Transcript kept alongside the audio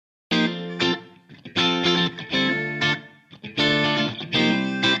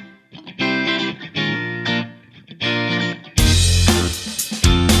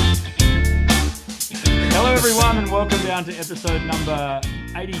down to episode number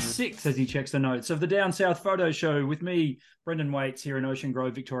 86 as he checks the notes of the Down South Photo Show with me, Brendan Waits, here in Ocean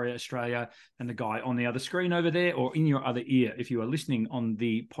Grove, Victoria, Australia, and the guy on the other screen over there, or in your other ear if you are listening on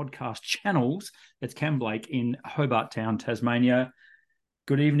the podcast channels. It's Cam Blake in Hobart Town, Tasmania.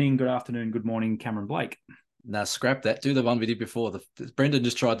 Good evening, good afternoon, good morning, Cameron Blake. Now, scrap that. Do the one we did before. Brendan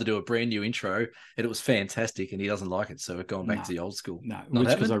just tried to do a brand new intro, and it was fantastic, and he doesn't like it, so we're going back to the old school. No,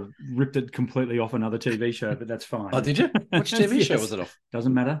 it's because I ripped it completely off another TV show, but that's fine. Oh, did you? Which TV show was it off?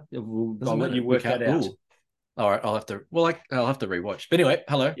 Doesn't matter. I'll let you work that out. Ooh. All right, I'll have to rewatch. But anyway,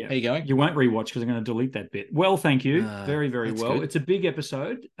 hello. Yeah. How you going? You won't rewatch because I'm going to delete that bit. Well, thank you. Very, very well. Good. It's a big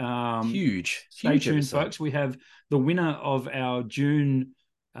episode. Huge. Stay tuned, folks. We have the winner of our June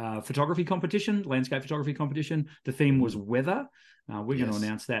photography competition, landscape photography competition. The theme was weather. We're going to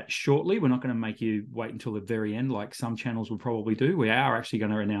announce that shortly. We're not going to make you wait until the very end like some channels will probably do. We are actually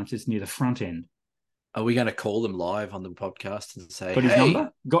going to announce this near the front end. Are we going to call them live on the podcast and say, got his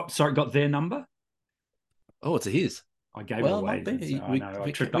number? Got their number? Oh, it's his. I gave it away.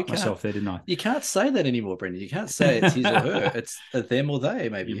 I tripped up myself there, didn't I? You can't say that anymore, Brendan. You can't say it's his or her. It's them or they,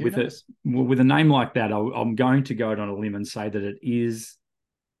 maybe. With a name like that, I'm going to go out on a limb and say that it is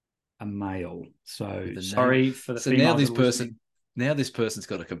a male. So sorry for the. So now this person's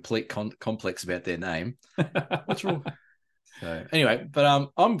got a complete complex about their name. What's wrong? So anyway, but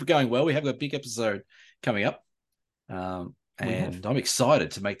I'm going well. We have got a big episode coming up, and I'm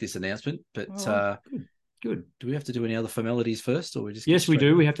excited to make this announcement. But good. Do we have to do any other formalities first, or we just? Yes, we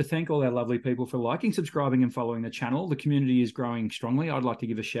do. We have to thank all our lovely people for liking, subscribing, and following the channel. The community is growing strongly. I'd like to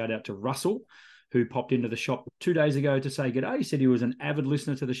give a shout out to Russell, who popped into the shop 2 days ago to say g'day. He said he was an avid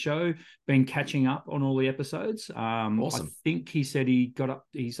listener to the show, been catching up on all the episodes. Awesome. I think he said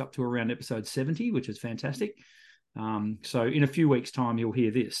he's up to around episode 70, which is fantastic. So in a few weeks' time, you'll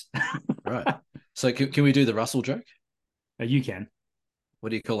hear this. Right. So can we do the Russell joke? You can. What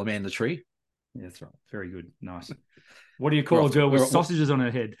do you call a man in the tree? Yeah, that's right. Very good. Nice. What do you call a girl with sausages on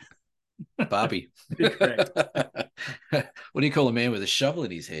her head? Barbie. Correct. What do you call a man with a shovel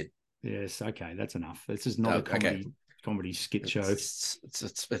in his head? Yes, okay, that's enough. This is not a comedy skit show. It's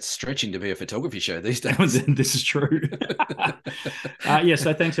stretching to be a photography show these days. This is true.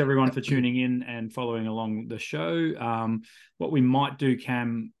 So thanks everyone for tuning in and following along the show. What we might do,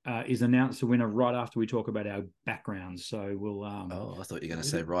 Cam, is announce the winner right after we talk about our backgrounds. So we'll. I thought you were going to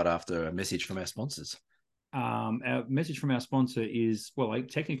say right after a message from our sponsors. Our message from our sponsor is,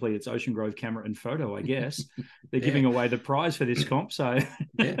 technically it's Ocean Grove Camera and Photo, I guess. They're giving away the prize for this comp. So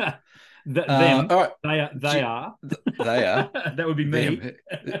yeah. All right. They are. That would be me.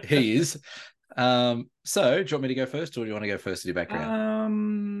 He is. So do you want me to go first, or do you want to go first in your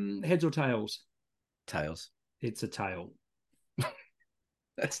background? Heads or tails? Tails. It's a tail.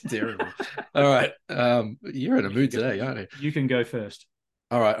 That's terrible. All right. You're in a mood today, aren't you? You can go first.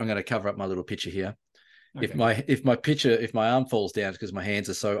 All right. I'm going to cover up my little picture here. Okay. If my arm falls down because my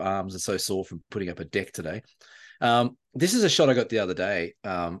arms are so sore from putting up a deck today. This is a shot I got the other day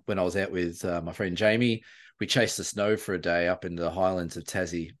when I was out with my friend Jamie. We chased the snow for a day up in the highlands of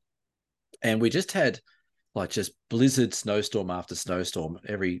Tassie, and we just had just blizzard snowstorm after snowstorm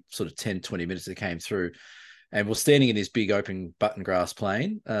every sort of 10, 20 minutes that came through. And we're standing in this big open button grass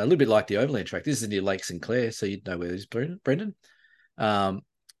plain, a little bit like the overland track. This is near Lake Sinclair, so you'd know where it is, Brendan.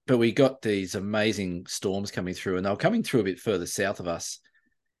 But we got these amazing storms coming through, and they were coming through a bit further south of us.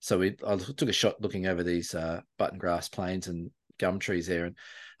 So I took a shot looking over these button grass plains and gum trees there, and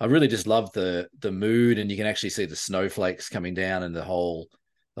I really just love the mood, and you can actually see the snowflakes coming down and the whole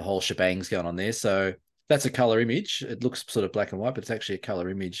shebang's going on there. So that's a color image. It looks sort of black and white, but it's actually a color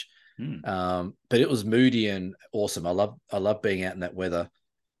image. But it was moody and awesome. I love being out in that weather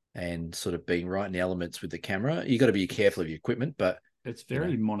and sort of being right in the elements with the camera. You got to be careful of your equipment, but it's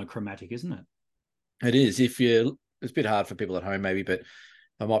very monochromatic, isn't it? It is. It's a bit hard for people at home maybe, but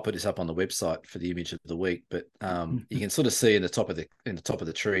I might put this up on the website for the image of the week. But you can sort of see in the top of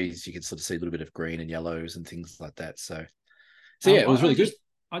the trees, you can sort of see a little bit of green and yellows and things like that. So yeah, it was really good.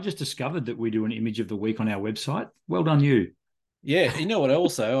 I just discovered that we do an image of the week on our website. Well done, you. Yeah, you know what?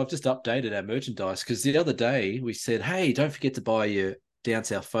 Also, I've just updated our merchandise because the other day we said, "Hey, don't forget to buy your Down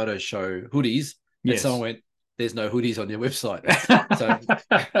South Photo Show hoodies." And someone went, "There's no hoodies on your website."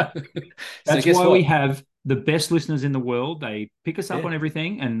 That's why we have the best listeners in the world. They pick us up on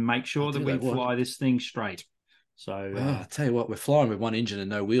everything and make sure that we fly this thing straight. So I tell you what, we're flying with one engine and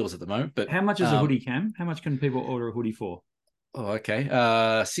no wheels at the moment. But how much is a hoodie, Cam? How much can people order a hoodie for? Oh, okay.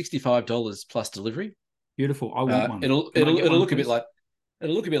 $65 plus delivery. Beautiful. I want one. It'll look a bit like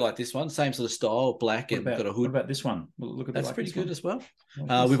It'll look a bit like this one, same sort of style, black What and about got a what hood. about this one? Will it look a bit That's like pretty this good one? as well. Like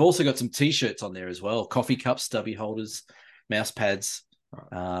this? We've also got some T-shirts on there as well, coffee cups, stubby holders, mouse pads.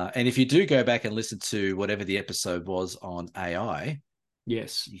 Right. And if you do go back and listen to whatever the episode was on AI,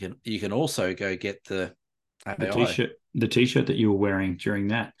 Yes. you can also go get the The AI. t-shirt that you were wearing during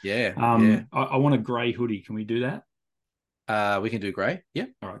that. Yeah, yeah. I want a grey hoodie. Can we do that? We can do grey. Yeah.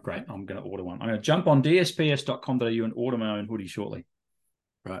 All right, great. I'm going to order one. I'm going to jump on dsps.com.au and order my own hoodie shortly.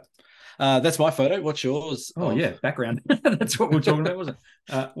 Right. That's my photo. What's yours? Oh yeah, background. That's what we were talking about, wasn't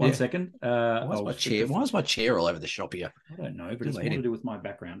it? One Yeah. second. Why is my chair all over the shop here? I don't know, but it's more to do with my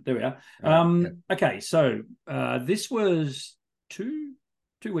background. There we are. Right. Okay, so this was two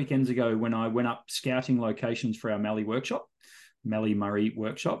weekends ago when I went up scouting locations for our Mallee Murray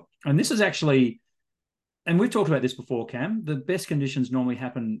workshop, and this is actually, and we've talked about this before, Cam. The best conditions normally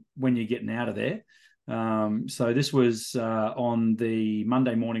happen when you're getting out of there. So this was on the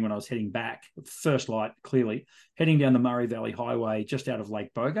Monday morning when I was heading back, first light clearly, heading down the Murray Valley Highway just out of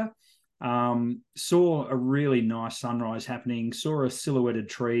Lake Boga. Saw a really nice sunrise happening, saw a silhouetted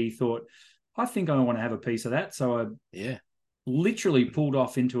tree, thought, I think I want to have a piece of that. So I literally pulled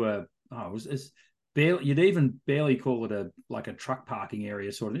off into barely, you'd even barely call it a truck parking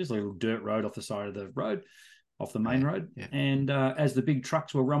area, sort of just a little dirt road off the side of the road, off the main road. Yeah. And as the big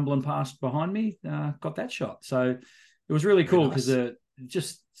trucks were rumbling past behind me, got that shot. So it was really cool because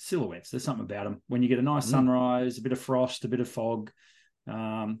just silhouettes. There's something about them. When you get a nice sunrise, a bit of frost, a bit of fog,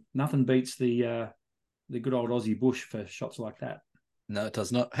 nothing beats the good old Aussie bush for shots like that. No, it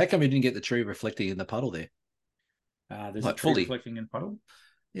does not. How come you didn't get the tree reflecting in the puddle there? There's a tree reflecting in the puddle.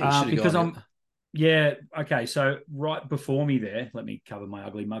 Yeah, because yeah, okay. So right before me there, let me cover my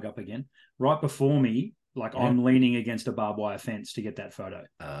ugly mug up again. Right before me, I'm leaning against a barbed wire fence to get that photo.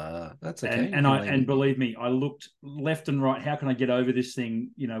 That's okay. And believe me, I looked left and right. How can I get over this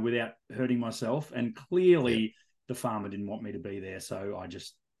thing, without hurting myself? And clearly the farmer didn't want me to be there. So I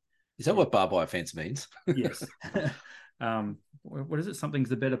just... Is that what barbed wire fence means? Yes. What is it? Something's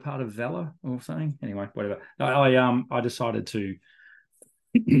the better part of valor or something. Anyway, whatever. I decided to...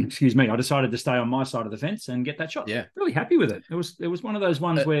 excuse me, I decided to stay on my side of the fence and get that shot. Yeah. Really happy with it. It was one of those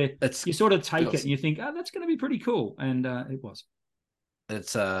ones where you sort of take it and you think, oh, that's going to be pretty cool. And it was.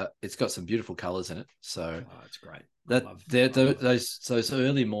 It's got some beautiful colors in it. So it's great. Those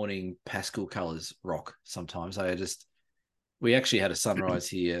early morning pastel colors rock sometimes. We actually had a sunrise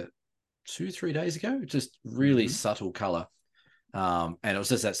here 2-3 days ago, just really subtle color. And it was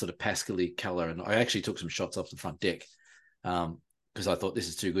just that sort of pastel-y color. And I actually took some shots off the front deck. Because I thought this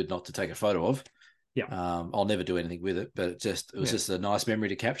is too good not to take a photo of. Yeah. I'll never do anything with it, but it was just a nice memory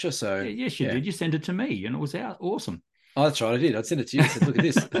to capture. So yes, you did. You sent it to me, and it was awesome. Oh, that's right. I did. I'd send it to you. I said, look at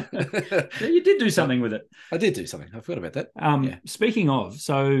this. Yeah, you did do something with it. I did do something. I forgot about that. Speaking of,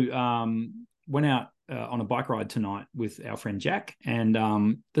 went out on a bike ride tonight with our friend Jack, and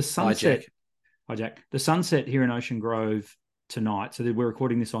the sunset. Hi, Jack. The sunset here in Ocean Grove tonight. So we're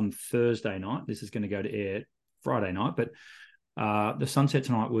recording this on Thursday night. This is going to go to air Friday night, but the sunset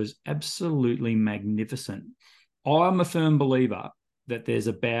tonight was absolutely magnificent. I'm a firm believer that there's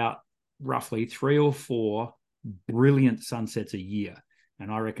about roughly 3 or 4 brilliant sunsets a year,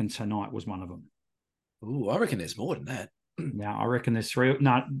 and I reckon tonight was one of them. Ooh, I reckon there's more than that. Now, I reckon there's 3.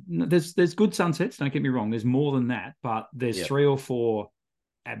 No, there's good sunsets. Don't get me wrong. There's more than that, but there's 3 or 4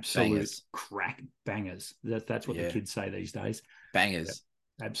 absolute crack bangers. That's what the kids say these days. Bangers.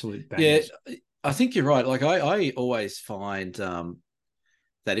 Absolute bangers. Yeah. I think you're right. Like I always find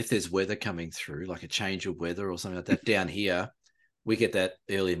that if there's weather coming through, like a change of weather or something like that, down here, we get that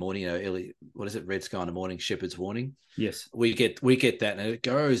early morning, what is it? Red sky in the morning, shepherd's warning. Yes. We get that and it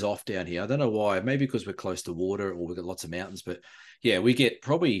goes off down here. I don't know why, maybe because we're close to water or we've got lots of mountains, but yeah, we get you're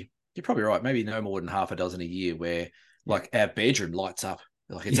probably right. Maybe no more than half a dozen a year where like our bedroom lights up.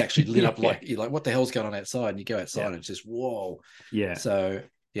 Like it's actually lit up like you're like, what the hell's going on outside? And you go outside and it's just, whoa. Yeah. So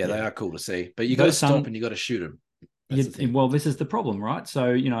they are cool to see, but you got to stop and you got to shoot them. Well, this is the problem, right? So,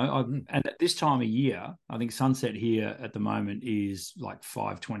 and at this time of year, I think sunset here at the moment is like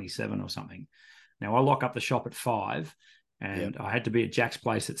 5:27 or something. Now, I lock up the shop at 5, and I had to be at Jack's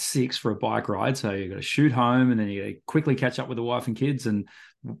place at 6 for a bike ride. So you got to shoot home, and then you got to quickly catch up with the wife and kids and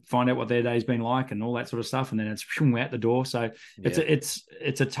find out what their day's been like and all that sort of stuff. And then it's out the door. So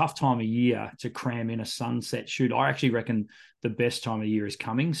it's a tough time of year to cram in a sunset shoot. I actually reckon the best time of year is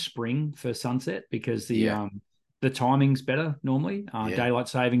coming, spring, for sunset, because the timing's better normally. Daylight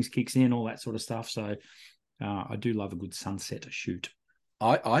savings kicks in, all that sort of stuff. So I do love a good sunset shoot.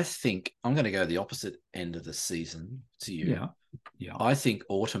 I think I'm going to go the opposite end of the season to you. Yeah. I think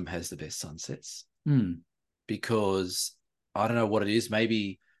autumn has the best sunsets because I don't know what it is.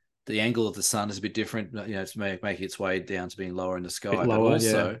 Maybe the angle of the sun is a bit different. It's making its way down to being lower in the sky, Bit lower, but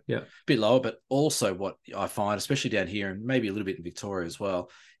also yeah. a bit lower. But also, what I find, especially down here and maybe a little bit in Victoria as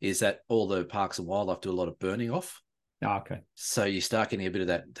well, is that all the parks and wildlife do a lot of burning off. Oh, okay. So you start getting a bit of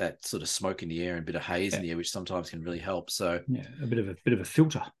that sort of smoke in the air and a bit of haze in the air, which sometimes can really help. So yeah, a bit of a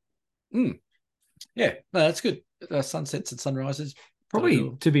filter. Yeah, no, that's good. Sunsets and sunrises.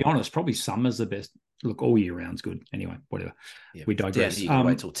 Probably, to be honest, probably summer's the best. Look, all year round's good. Anyway, whatever. Yeah, we digress. Down here, you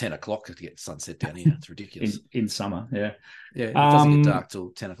wait till 10 o'clock to get sunset down here. It's ridiculous. in summer, yeah. Yeah, it doesn't get dark till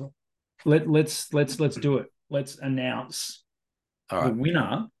 10 o'clock. Let's do it. Let's announce the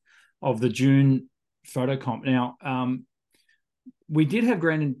winner of the June photo comp. Now, we did have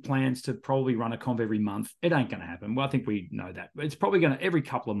grand plans to probably run a comp every month. It ain't going to happen. Well, I think we know that. It's probably going to, every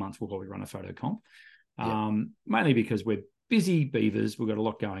couple of months, we'll probably run a photo comp. Mainly because we're busy beavers. We've got a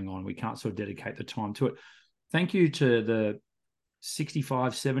lot going on. We can't sort of dedicate the time to it. Thank you to the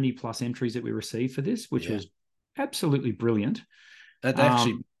 65, 70 plus entries that we received for this, which was absolutely brilliant.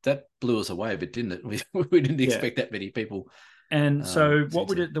 That blew us away a bit, didn't it? We didn't expect that many people. And so what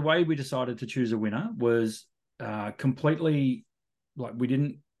we did, the way we decided to choose a winner was completely like we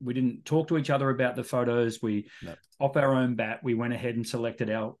didn't talk to each other about the photos. Off our own bat, we went ahead and selected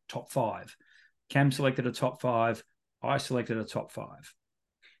our top 5. Cam selected a top 5. I selected a top 5.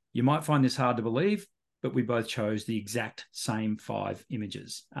 You might find this hard to believe, but we both chose the exact same 5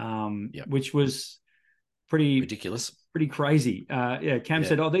 images, which was pretty ridiculous, pretty crazy. Cam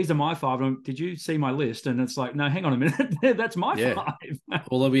said, "Oh, these are my 5." Did you see my list? And it's like, no, hang on a minute, that's my 5.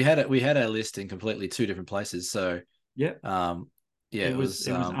 Although we had our list in completely 2 different places, so it was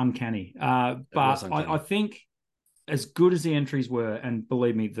uncanny. But I think, as good as the entries were, and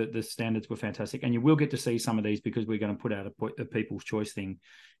believe me, the standards were fantastic, and you will get to see some of these because we're going to put out a People's Choice thing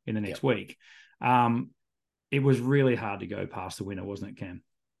in the next week. It was really hard to go past the winner, wasn't it, Cam?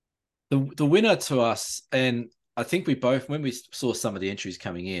 The winner to us, and I think we both, when we saw some of the entries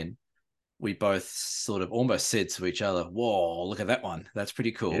coming in, we both sort of almost said to each other, "Whoa, look at that one! That's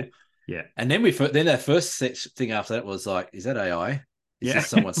pretty cool." Yeah. And then our first thing after that was like, "Is that AI? Is that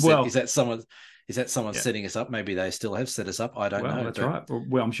someone setting us up? Maybe they still have set us up. I don't know." That's right.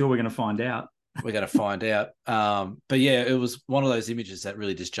 Well, I'm sure we're going to find out. We're going to find out. But yeah, it was one of those images that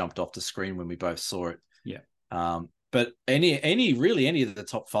really just jumped off the screen when we both saw it. Yeah. But any of the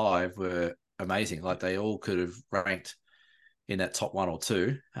top 5 were amazing. Like they all could have ranked in that top 1 or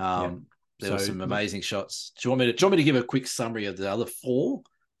 2. There were some amazing shots. Do you want me to give a quick summary of the other 4?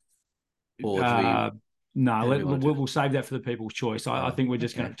 Or no, we'll save that for the People's Choice. I think we're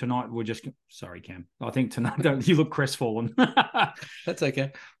just going to tonight. Sorry, Cam. I think tonight. You look crestfallen. That's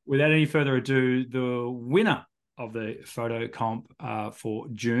okay. Without any further ado, the winner of the photo comp for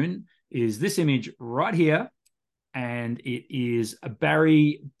June is this image right here, and it is a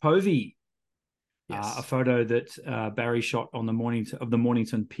Barry Povey. A photo that Barry shot on the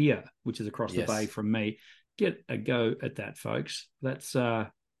Mornington Pier, which is across the bay from me. Get a go at that, folks. That's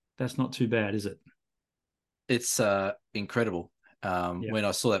not too bad, is it? It's incredible. When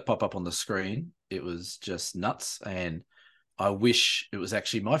I saw that pop up on the screen, it was just nuts. And I wish it was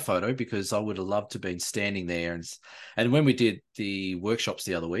actually my photo, because I would have loved to have been standing there. And when we did the workshops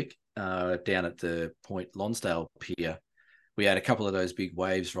the other week down at the Point Lonsdale Pier, we had a couple of those big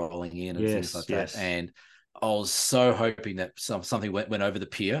waves rolling in and things like that. And I was so hoping that something went over the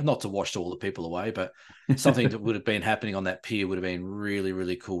pier, not to wash all the people away, but something that would have been happening on that pier would have been really,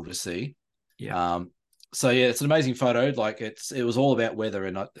 really cool to see. Yeah. So yeah, it's an amazing photo. Like it was all about weather,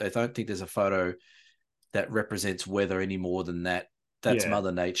 and I don't think there's a photo that represents weather any more than that. That's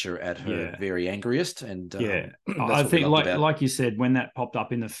Mother Nature at her very angriest. And I think, like you said, when that popped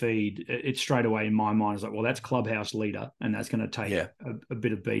up in the feed, it straight away in my mind is like, well, that's Clubhouse Leader, and that's going to take a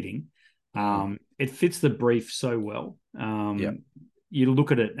bit of beating. It fits the brief so well. You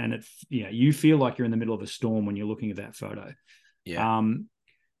look at it, and you feel like you're in the middle of a storm when you're looking at that photo.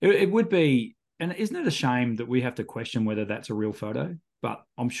 It would be, and isn't it a shame that we have to question whether that's a real photo? But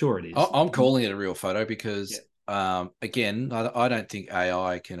I'm sure it is. I'm calling it a real photo because. Again, I don't think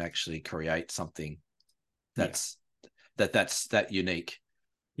AI can actually create something that's unique.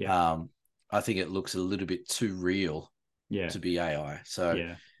 I think it looks a little bit too real to be AI. So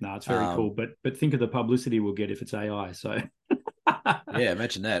it's very cool. But think of the publicity we'll get if it's AI. So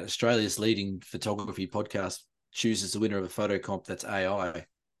imagine that. Australia's leading photography podcast chooses the winner of a photo comp that's AI.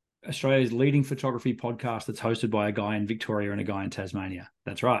 Australia's leading photography podcast that's hosted by a guy in Victoria and a guy in Tasmania.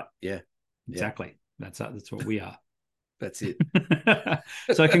 That's right. Yeah, exactly. That's what we are. That's it.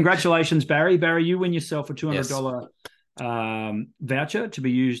 So congratulations, Barry. Barry, you win yourself a $200 voucher to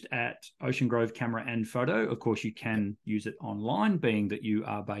be used at Ocean Grove Camera and Photo. Of course, you can use it online, being that you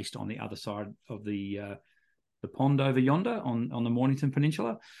are based on the other side of the pond over yonder on the Mornington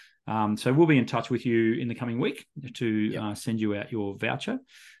Peninsula. So we'll be in touch with you in the coming week to send you out your voucher.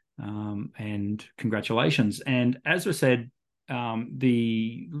 And congratulations. And as I said,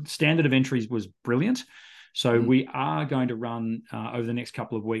 the standard of entries was brilliant. So we are going to run over the next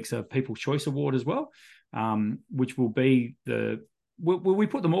couple of weeks a People's Choice Award as well, which will be will we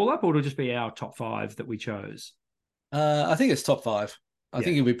put them all up, or will it just be our top 5 that we chose? I think it's top 5. I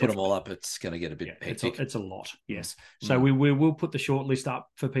think if we put them all up, it's going to get a bit hectic. It's a lot, yes. So we will put the short list up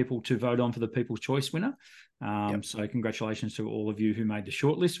for people to vote on for the People's Choice winner. So congratulations to all of you who made the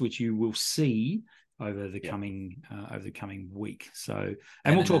short list, which you will see over the coming week. So,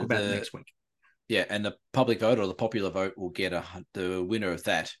 and we'll talk about it next week. Yeah, and the public vote or the popular vote will get the winner of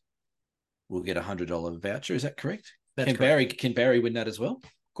that will get $100 voucher. Is that correct? Can Barry win that as well?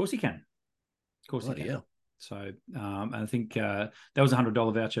 Of course he can. Of course he can. Yeah. So I think that was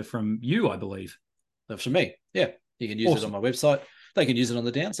 $100 voucher from you, I believe. That's from me. Yeah, you can use it on my website. They can use it on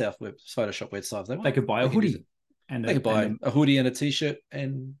the Down South Photoshop website if they want. They could buy a hoodie. And they could buy a hoodie and a t-shirt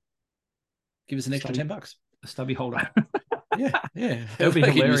and give us an extra $10. A stubby holder. Yeah. It would be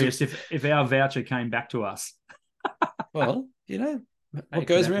hilarious if our voucher came back to us. Well, what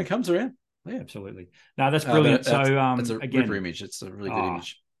goes around comes around. Yeah, absolutely. No, that's brilliant. It's a ripper image. It's a really good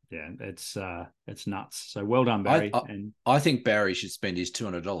image. Yeah, it's nuts. So well done, Barry. I think Barry should spend his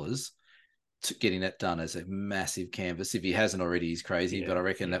 $200 getting that done as a massive canvas. If he hasn't already, he's crazy. But I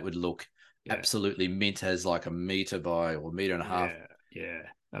reckon that would look absolutely mint as like a meter by or meter and a half.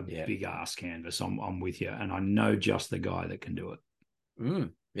 A big ass canvas. I'm with you, and I know just the guy that can do it.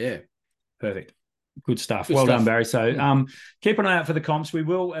 Yeah, perfect. Good stuff. Well done, Barry. So keep an eye out for the comps. We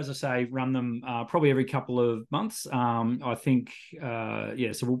will, as I say, run them probably every couple of months. I think, so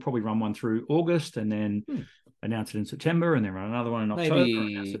we'll probably run one through August and then announce it in September and then run another one in October,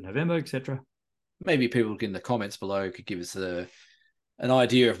 announce it in November, etc. Maybe people in the comments below could give us an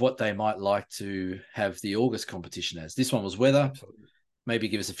idea of what they might like to have the August competition as. This one was weather. Absolutely. Maybe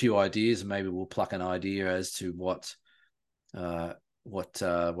give us a few ideas and maybe we'll pluck an idea as to what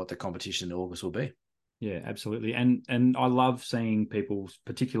the competition in August will be. Yeah, absolutely. And I love seeing people,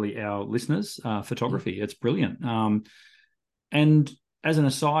 particularly our listeners, photography. It's brilliant. And as an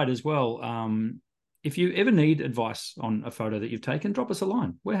aside as well, if you ever need advice on a photo that you've taken, drop us a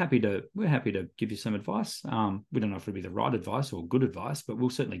line. We're happy to give you some advice. We don't know if it'll be the right advice or good advice, but we'll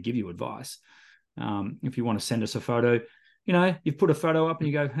certainly give you advice. If you want to send us a photo, you've put a photo up and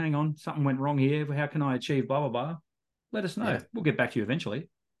you go, hang on, something went wrong here. How can I achieve blah, blah, blah? Let us know. Yeah. We'll get back to you eventually.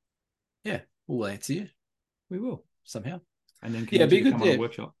 Yeah, we'll answer you. We will. Somehow. And then come on a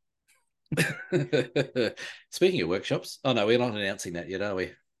workshop. Speaking of workshops, oh no, we're not announcing that yet, are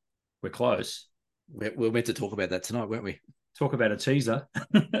we? We're close. We're meant to talk about that tonight, weren't we? Talk about a teaser.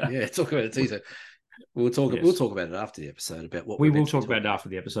 Yeah, talk about a teaser. We'll talk about it after the episode about what we will talk about it after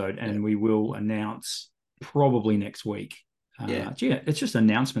the episode, and we will announce probably next week. It's just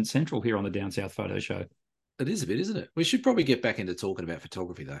announcement central here on the Down South Photo Show. It is a bit, isn't it? We should probably get back into talking about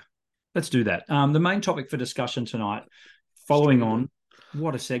photography, though. Let's do that. The main topic for discussion tonight, following on,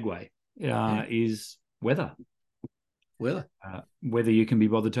 what a segue, is weather. Whether you can be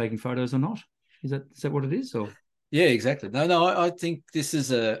bothered taking photos or not. Is that what it is? Or yeah, exactly. No, I think this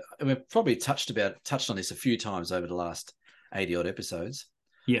is we've probably touched on this a few times over the last 80 odd episodes.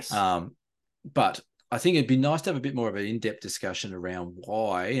 Yes. But I think it'd be nice to have a bit more of an in-depth discussion around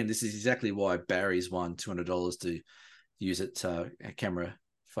why, and this is exactly why Barry's won $200 to use it a camera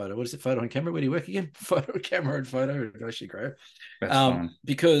photo. What is it? Photo and camera? Where do you work again? Photo, camera, and photo. Actually, Graham. That's fine.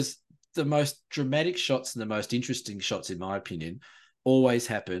 Because the most dramatic shots and the most interesting shots, in my opinion, always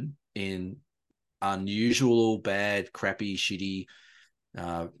happen in unusual, bad, crappy, shitty,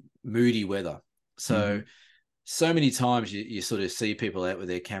 moody weather. So many times you sort of see people out with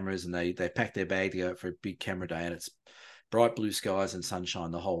their cameras and they pack their bag to go out for a big camera day and it's bright blue skies and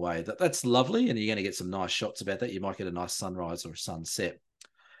sunshine the whole way. That's lovely, and you're going to get some nice shots about that. You might get a nice sunrise or a sunset.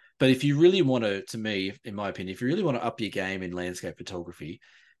 But if you really want to me, in my opinion, if you really want to up your game in landscape photography,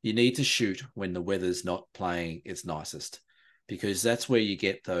 you need to shoot when the weather's not playing its nicest, because that's where you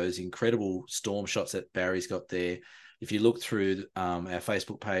get those incredible storm shots that Barry's got there. If you look through our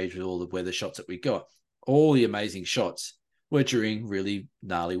Facebook page with all the weather shots that we got, all the amazing shots were during really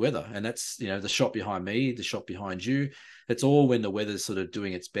gnarly weather. And that's, the shot behind me, the shot behind you. It's all when the weather's sort of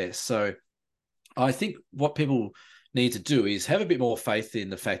doing its best. So I think what people need to do is have a bit more faith in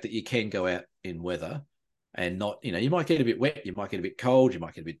the fact that you can go out in weather and not, you might get a bit wet, you might get a bit cold, you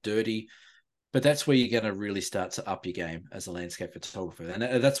might get a bit dirty, But that's where you're going to really start to up your game as a landscape photographer. And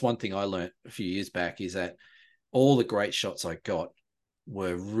that's one thing I learned a few years back, is that all the great shots I got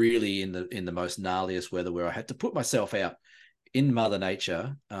were really in the most gnarliest weather, where I had to put myself out in Mother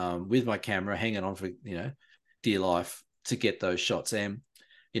Nature with my camera, hanging on for, dear life to get those shots. And,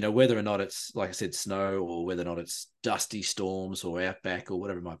 whether or not it's, like I said, snow, or whether or not it's dusty storms or outback or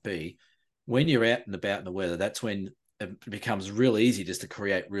whatever it might be, when you're out and about in the weather, that's when it becomes real easy just to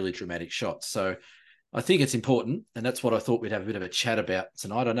create really dramatic shots. So I think it's important, and that's what I thought we'd have a bit of a chat about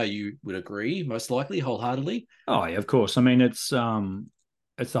tonight. I know you would agree, most likely, wholeheartedly. Oh, yeah, of course. I mean, it's the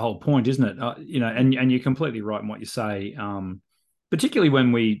whole point, isn't it? And you're completely right in what you say. Particularly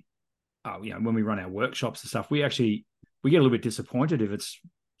when we run our workshops and stuff, we get a little bit disappointed if it's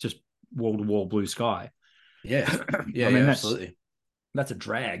just wall to wall blue sky. Yeah, yeah, I mean, absolutely. That's a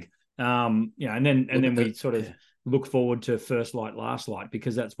drag. And then we sort of look forward to first light, last light,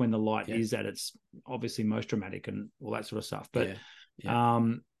 because that's when the light is at its obviously most dramatic and all that sort of stuff. But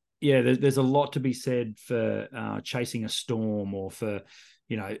there's a lot to be said for chasing a storm, or for,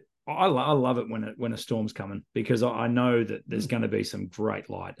 I love it when a storm's coming, because I know that there's going to be some great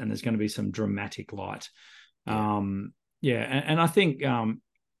light and there's going to be some dramatic light. And I think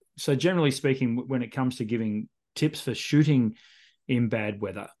so. Generally speaking, when it comes to giving tips for shooting in bad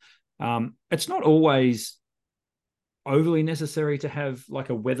weather, it's not always overly necessary to have like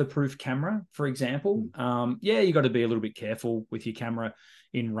a weatherproof camera, for example. You got to be a little bit careful with your camera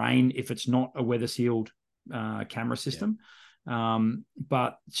in rain if it's not a weather sealed camera system.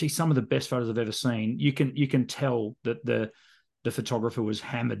 But some of the best photos I've ever seen, you can tell that the photographer was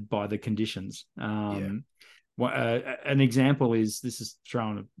hammered by the conditions. An example is, this is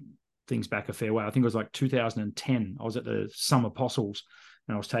throwing things back a fair way, I think it was like 2010. I was at the Summer Apostles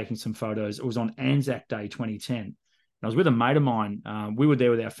and I was taking some photos. It was on Anzac Day 2010. And I was with a mate of mine. We were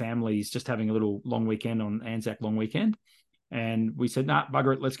there with our families, just having a little long weekend on Anzac long weekend. And we said, nah,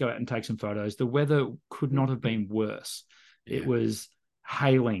 bugger it, let's go out and take some photos. The weather could not have been worse. Yeah. It was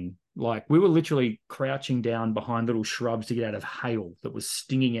hailing. Like, we were literally crouching down behind little shrubs to get out of hail that was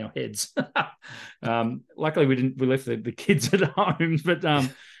stinging our heads. Luckily, we left the kids at home, but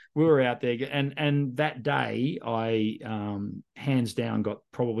we were out there. And that day, I hands down got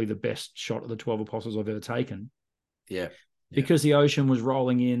probably the best shot of the 12 Apostles I've ever taken. Yeah. Because the ocean was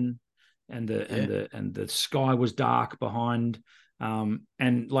rolling in, and the sky was dark behind, and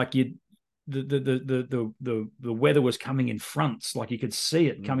like the weather was coming in fronts, like you could see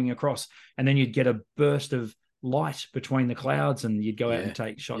it coming across, and then you'd get a burst of light between the clouds, and you'd go out and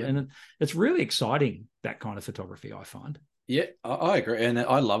take shots. And it's really exciting, that kind of photography, I find. Yeah, I agree, and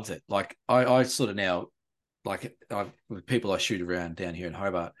I loved it. Like I sort of now, like with people I shoot around down here in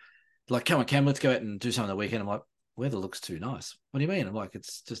Hobart, like, come on, Cam, let's go out and do something on the weekend. I'm like, weather looks too nice. What do you mean? I'm like,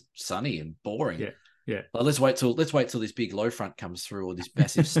 it's just sunny and boring. Yeah. Like, let's wait till this big low front comes through, or this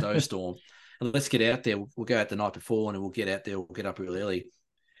massive snowstorm, and let's get out there. We'll go out the night before, and we'll get out there. We'll get up real early.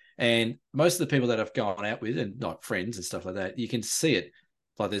 And most of the people that I've gone out with, and not friends and stuff like that, you can see it.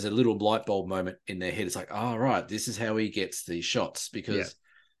 Like, there's a little light bulb moment in their head. It's like, oh, right, this is how he gets these shots. Because,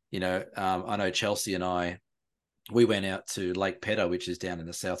 I know Chelsea and I, we went out to Lake Pedder, which is down in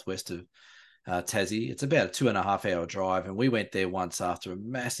the southwest of Tassie. It's about a 2.5 hour drive. And we went there once after a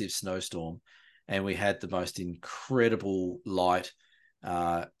massive snowstorm, and we had the most incredible light.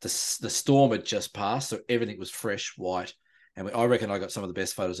 The storm had just passed, so everything was fresh, white. And I reckon I got some of the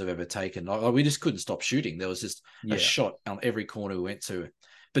best photos I've ever taken. We just couldn't stop shooting. There was just a shot on every corner we went to.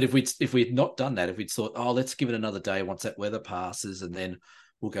 But if we'd not done that, if we'd thought, oh, let's give it another day once that weather passes, and then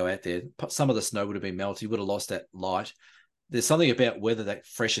we'll go out there, some of the snow would have been melted. You would have lost that light. There's something about weather that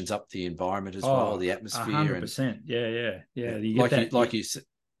freshens up the environment as well, the atmosphere. 100%. Yeah. You get like you said,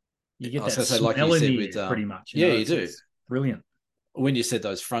 you get that smell in the air, pretty much. You do. It's brilliant. When you said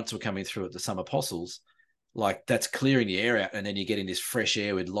those fronts were coming through at the Summer Apostles, like, that's clearing the air out, and then you're getting this fresh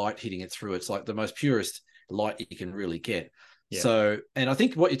air with light hitting it through. It's like the most purest light you can really get. Yeah. So, and I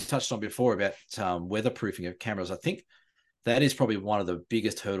think what you touched on before about weatherproofing of cameras, I think that is probably one of the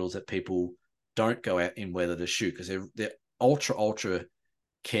biggest hurdles that people don't go out in weather to shoot, because they're ultra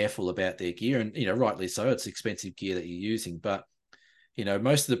careful about their gear, and rightly so. It's expensive gear that you're using, but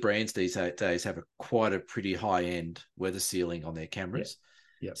most of the brands these days have quite a pretty high end weather sealing on their cameras.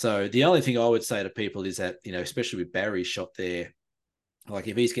 Yeah. So the only thing I would say to people is that, especially with Barry's shot there, like,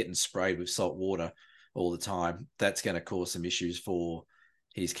 if he's getting sprayed with salt water all the time, that's going to cause some issues for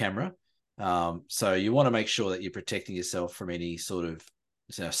his camera. So you want to make sure that you're protecting yourself from any sort of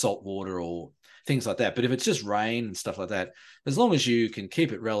salt water or things like that. But if it's just rain and stuff like that, as long as you can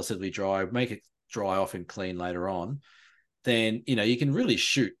keep it relatively dry, make it dry off and clean later on, then you can really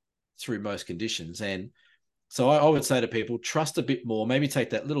shoot through most conditions. And so I would say to people, trust a bit more, maybe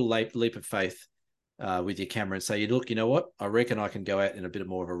take that little leap of faith with your camera and say, look, you know what? I reckon I can go out in a bit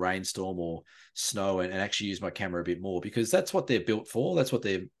more of a rainstorm or snow and actually use my camera a bit more, because that's what they're built for. That's what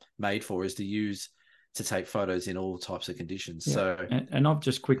they're made for, is to take photos in all types of conditions. Yeah. So, and I've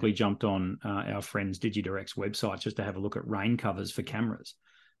just quickly jumped on our friends DigiDirect's website just to have a look at rain covers for cameras.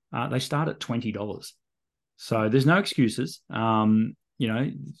 They start at $20. So there's no excuses. You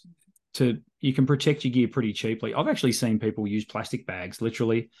can protect your gear pretty cheaply. I've actually seen people use plastic bags,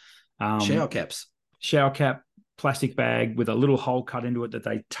 literally. shower caps. Shower cap, plastic bag with a little hole cut into it that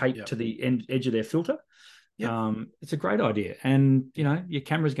they tape to the edge of their filter. Yep. It's a great idea. And, your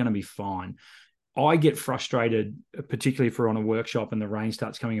camera's going to be fine. I get frustrated, particularly if we're on a workshop and the rain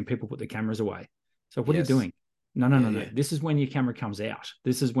starts coming and people put their cameras away. So what are you doing? No. This is when your camera comes out.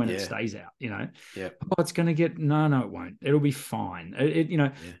 This is when it stays out, Yeah. Oh, it's going to get, no, it won't. It'll be fine.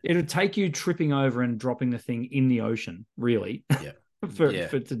 It'll take you tripping over and dropping the thing in the ocean, really, for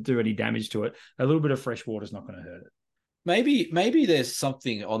to do any damage to it. A little bit of fresh water is not going to hurt it. Maybe there's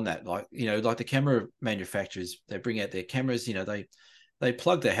something on that, like the camera manufacturers, they bring out their cameras, they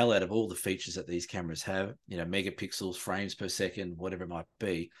plug the hell out of all the features that these cameras have, megapixels, frames per second, whatever it might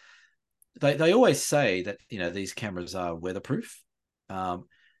be. They always say that these cameras are weatherproof, but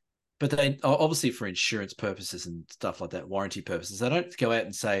they obviously, for insurance purposes and stuff like that, warranty purposes, they don't go out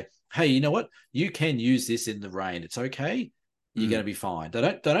and say, hey, you know what, you can use this in the rain, it's okay, you're going to be fine.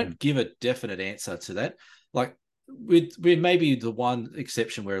 They don't give a definite answer to that. Like, with maybe the one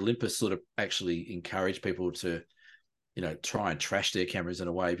exception where Olympus sort of actually encourage people to try and trash their cameras in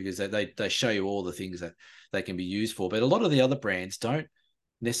a way, because they show you all the things that they can be used for. But a lot of the other brands don't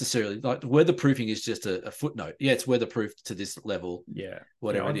necessarily, like, weatherproofing is just a footnote. Yeah, it's weatherproof to this level. Yeah,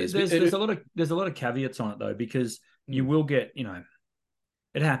 whatever it is. There's a lot of caveats on it though, because you will get,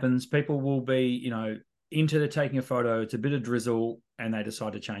 it happens. People will be, into taking a photo. It's a bit of drizzle, and they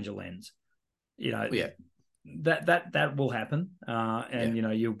decide to change a lens. That will happen, and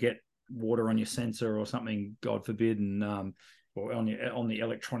you'll get water on your sensor or something, God forbid, and or on the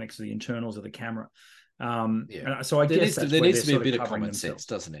electronics of the internals of the camera. So I guess there needs to be a bit of common sense,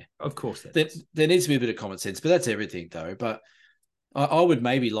 doesn't there? Of course, there needs to be a bit of common sense, but that's everything though. But I would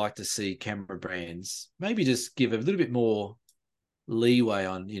maybe like to see camera brands maybe just give a little bit more leeway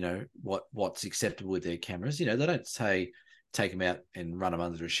on what's acceptable with their cameras. They don't say take them out and run them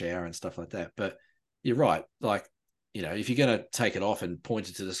under a shower and stuff like that. But you're right, like, if you're going to take it off and point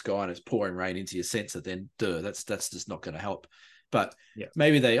it to the sky and it's pouring rain into your sensor, then that's just not going to help. But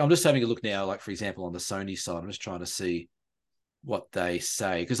maybe I'm just having a look now, like, for example, on the Sony side, I'm just trying to see what they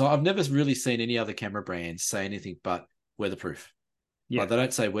say, because I've never really seen any other camera brands say anything but weatherproof. Like, they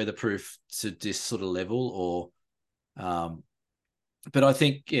don't say weatherproof to this sort of level, or but I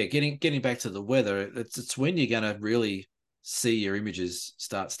think, getting back to the weather, it's when you're going to really see your images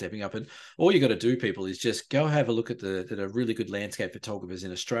start stepping up. And all you got to do, people, is just go have a look at the really good landscape photographers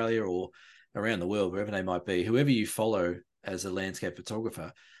in Australia or around the world, wherever they might be, whoever you follow as a landscape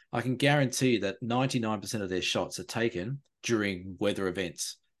photographer. I can guarantee that 99% of their shots are taken during weather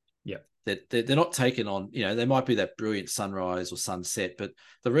events. They're not taken on, they might be that brilliant sunrise or sunset, but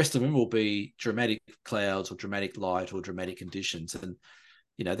the rest of them will be dramatic clouds or dramatic light or dramatic conditions. And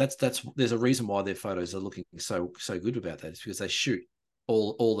there's a reason why their photos are looking so good about that. It's because they shoot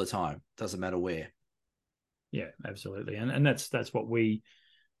all the time, doesn't matter where. Yeah, absolutely. And that's what we,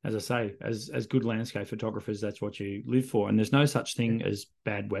 as I say, as good landscape photographers, that's what you live for. And there's no such thing as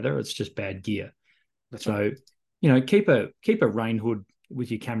bad weather. It's just bad gear. That's right. Keep a rain hood with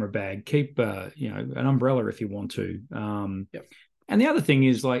your camera bag. Keep an umbrella if you want to. And the other thing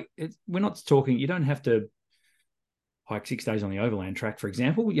is, like, we're not talking, you don't have to hike 6 days on the overland track, for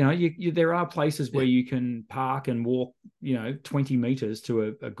example. There are places where you can park and walk 20 meters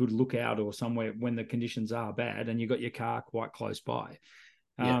to a good lookout or somewhere when the conditions are bad and you've got your car quite close by.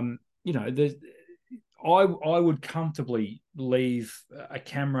 I would comfortably leave a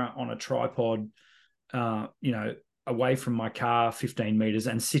camera on a tripod away from my car 15 meters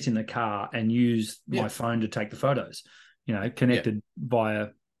and sit in the car and use my phone to take the photos, connected via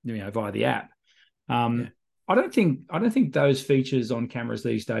the app. I don't think those features on cameras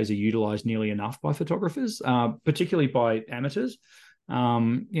these days are utilized nearly enough by photographers, particularly by amateurs.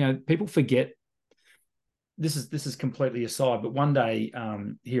 People forget. This is completely aside, but one day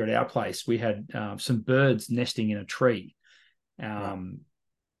here at our place, we had some birds nesting in a tree.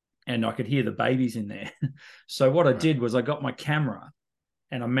 And I could hear the babies in there. So what I did was I got my camera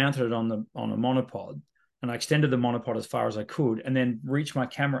and I mounted it on a monopod, and I extended the monopod as far as I could, and then reached my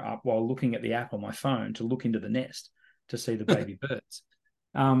camera up while looking at the app on my phone to look into the nest to see the baby birds.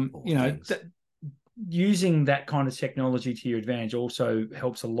 You know, using that kind of technology to your advantage also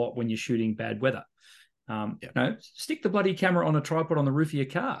helps a lot when you're shooting bad weather. You know, stick the bloody camera on a tripod on the roof of your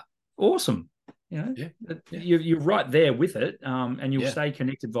car. Awesome. You know, you're right there with it, and you'll stay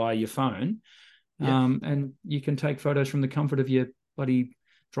connected via your phone, and you can take photos from the comfort of your bloody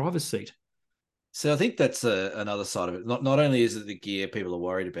driver's seat. So I think that's another side of it. Not only is it the gear people are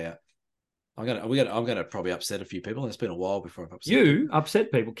worried about. I'm gonna probably upset a few people. It's been a while before I've upset you people.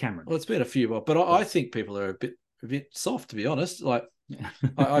 upset people, Cameron. Well, it's been a few, but I think people are a bit soft, to be honest. Like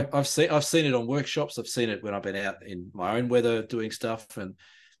I've seen it on workshops. I've seen it when I've been out in my own weather doing stuff, and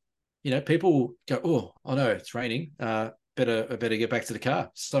you know, people go, "Oh, I know it's raining. I better get back to the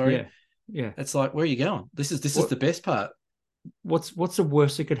car." Sorry, yeah. It's like, where are you going? This is the best part. What's the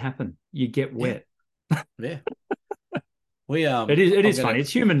worst that could happen? You get wet. Yeah. It is funny.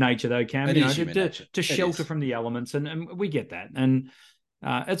 It's human nature, though, Cam. It is human nature. To shelter from the elements, and we get that. And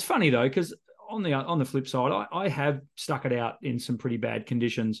it's funny though, because on the flip side, I have stuck it out in some pretty bad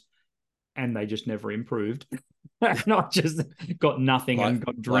conditions, and they just never improved. And I just got nothing and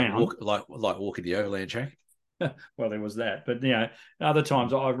got drowned. Like walking the overland track. Well, there was that, but you know, other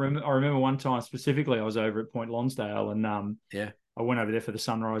times I remember one time specifically, I was over at Point Lonsdale, and I went over there for the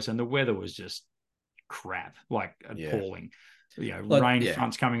sunrise, and the weather was just crap, like appalling. You know, rain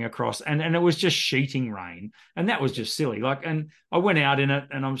fronts coming across, and it was just sheeting rain, and that was just silly. Like, and I went out in it,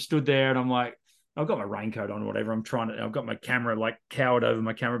 and I'm stood there, and I'm like, I've got my raincoat on, or whatever. I've got my camera like cowered over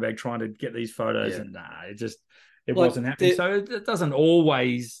my camera bag, trying to get these photos, and it wasn't happening. So it doesn't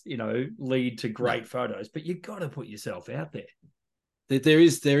always, you know, lead to great photos, but you got to put yourself out there. There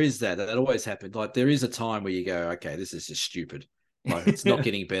is that always happened. Like, there is a time where you go, okay, this is just stupid. Like, it's not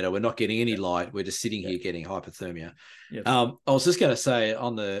getting better. We're not getting any light. We're just sitting here getting hypothermia. Yep. I was just going to say,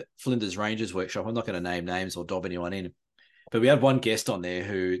 on the Flinders Rangers workshop, I'm not going to name names or dob anyone in, but we had one guest on there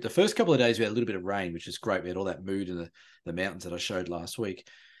who, the first couple of days we had a little bit of rain, which is great. We had all that mood in the mountains that I showed last week.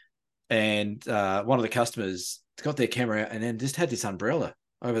 And one of the customers got their camera out and then just had this umbrella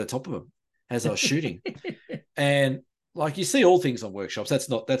over the top of them as I was shooting. And like, you see all things on workshops. That's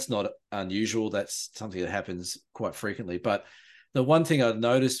not unusual. That's something that happens quite frequently. But the one thing I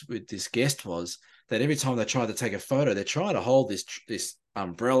noticed with this guest was that every time they tried to take a photo, they're trying to hold this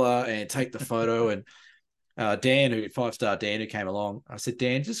umbrella and take the photo. And Dan, 5-star Dan, who came along, I said,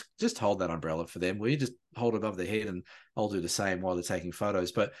 Dan, just hold that umbrella for them. Will you just hold it above their head, and I'll do the same while they're taking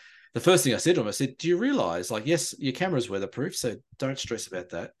photos. But the first thing I said to him, I said, do you realize, like, yes, your camera's weatherproof, so don't stress about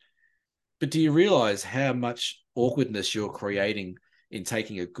that. But do you realize how much awkwardness you're creating in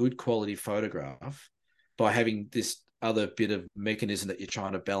taking a good quality photograph by having this other bit of mechanism that you're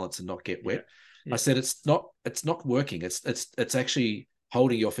trying to balance and not get wet? I said, it's not working. It's actually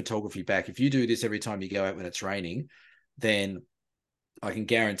holding your photography back. If you do this every time you go out when it's raining, then I can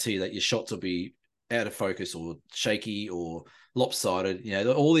guarantee that your shots will be out of focus or shaky or lopsided. You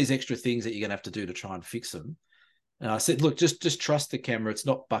know, all these extra things that you're gonna have to do to try and fix them. And I said, look, just trust the camera. It's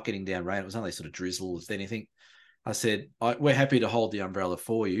not bucketing down rain. It was only sort of drizzle, if anything. I said, we're happy to hold the umbrella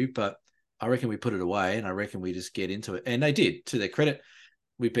for you, but I reckon we put it away, and I reckon we just get into it. And they did. To their credit,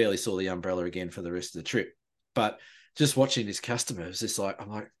 we barely saw the umbrella again for the rest of the trip. But just watching this customer, it's just like,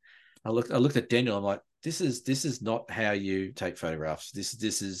 I looked at Daniel. I'm like, this is not how you take photographs.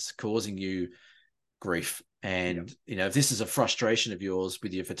 This is causing you grief. And you know, if this is a frustration of yours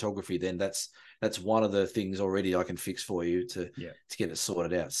with your photography, then that's one of the things already I can fix for you to get it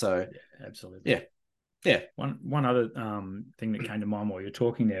sorted out. So absolutely. One other thing that came to mind while you're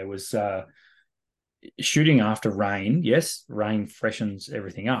talking there was shooting after rain. Yes, rain freshens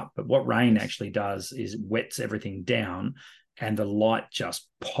everything up, but what rain actually does is wets everything down, and the light just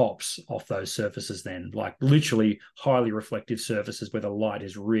pops off those surfaces then, like literally highly reflective surfaces where the light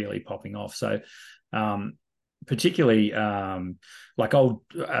is really popping off. So particularly like old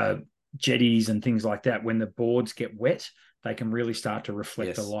jetties and things like that, when the boards get wet, they can really start to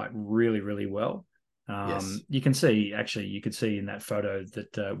reflect the light really, really well. You can see, actually, you could see in that photo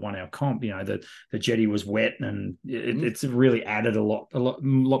that won our comp, you know, the jetty was wet, and it's really added a lot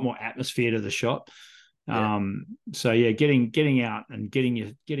more atmosphere to the shot. So getting out and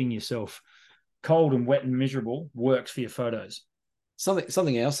getting yourself cold and wet and miserable works for your photos.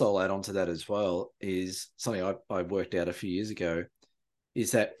 Something else I'll add on to that as well is something I worked out a few years ago,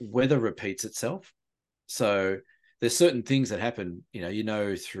 is that weather repeats itself. So there's certain things that happen, you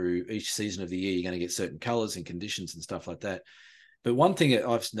know, through each season of the year, you're going to get certain colors and conditions and stuff like that. But one thing that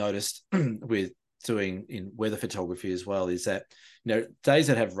I've noticed with doing in weather photography as well is that, you know, days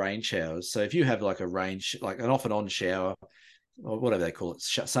that have rain showers. So if you have like like an off and on shower, or whatever they call it,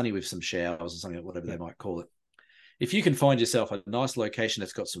 sunny with some showers or something, whatever they might call it. if you can find yourself a nice location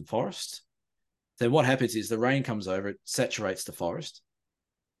that's got some forest, then what happens is the rain comes over, it saturates the forest.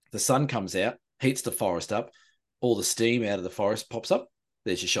 The sun comes out, heats the forest up, all the steam out of the forest pops up.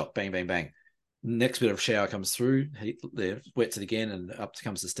 There's your shot, bang, bang, bang. Next bit of shower comes through, wets it again, and up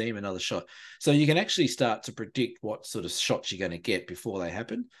comes the steam, another shot. So you can actually start to predict what sort of shots you're going to get before they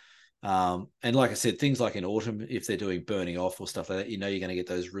happen. And like I said, things like in autumn, if they're doing burning off or stuff like that, you're going to get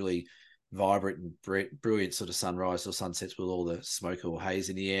those really vibrant and brilliant sort of sunrise or sunsets with all the smoke or haze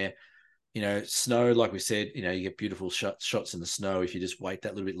in the air. Snow, like we said, you get beautiful shots in the snow if you just wait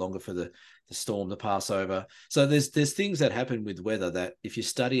that little bit longer for the storm to pass over. So there's things that happen with weather that if you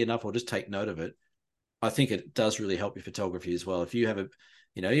study enough or just take note of it, I think it does really help your photography as well. If you have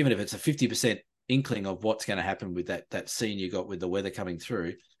even if it's a 50% inkling of what's going to happen with that scene you got with the weather coming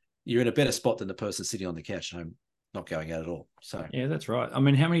through, you're in a better spot than the person sitting on the couch at home, not going out at all. So yeah, that's right. I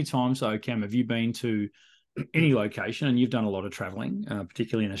mean, how many times though, Cam, have you been to any location, and you've done a lot of traveling,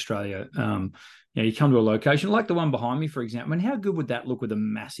 particularly in Australia? You come to a location like the one behind me, for example. I mean, how good would that look with a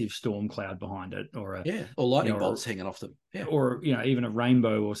massive storm cloud behind it, or lightning bolts hanging off them, or even a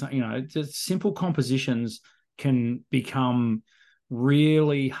rainbow or something? Just simple compositions can become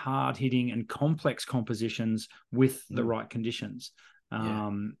really hard hitting and complex compositions with the right conditions.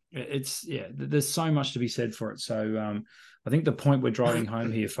 There's so much to be said for it. So I think the point we're driving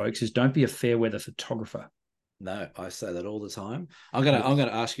home here, folks, is don't be a fair weather photographer. No, I say that all the time. I'm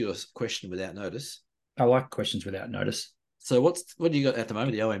gonna ask you a question without notice. I like questions without notice. So what do you got at the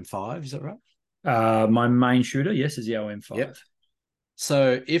moment? The OM5, is that right? My main shooter, yes, is the OM5. Yep.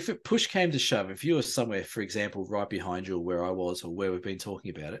 So if push came to shove, if you were somewhere, for example, right behind you or where I was or where we've been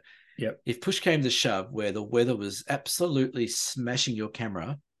talking about it, if push came to shove where the weather was absolutely smashing your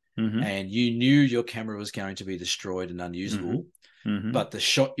camera and you knew your camera was going to be destroyed and unusable, but the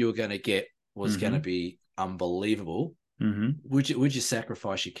shot you were going to get was going to be unbelievable, would you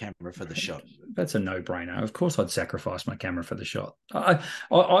sacrifice your camera for the shot? That's a no-brainer. Of course I'd sacrifice my camera for the shot. I've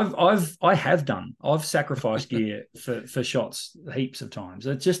sacrificed gear for shots heaps of times.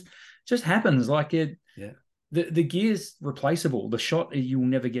 It just happens. Like it. Yeah. The gear's replaceable. The shot you'll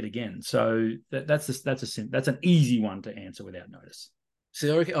never get again. So that's an easy one to answer without notice.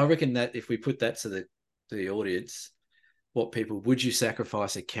 So I reckon that if we put that to the audience, would you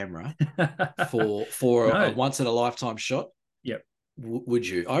sacrifice a camera for a once in a lifetime shot? Yep. Would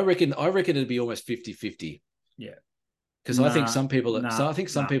you? I reckon it'd be almost 50-50. Yeah. Because I think some people are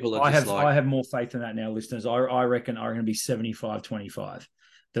I have more faith in that now, listeners. I reckon it'd be 75-25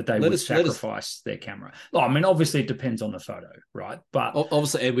 that they would sacrifice their camera. I mean, obviously it depends on the photo, right? But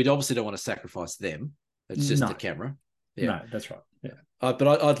obviously, and we'd obviously don't want to sacrifice them. It's just the camera. Yeah. No, that's right. Yeah.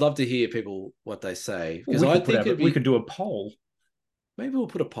 But I'd love to hear people what they say, because we could do a poll. Maybe we'll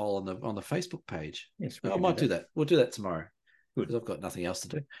put a poll on the Facebook page. Yes, I might do that. We'll do that tomorrow. Good. Because I've got nothing else to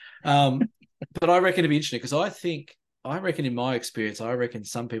do. But I reckon it'd be interesting, because I reckon in my experience,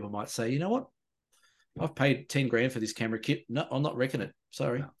 some people might say, you know what, I've paid 10 grand for this camera kit. No, I'm not wrecking it.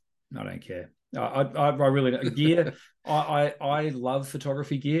 Sorry. No, I don't care. I really don't. Gear. I love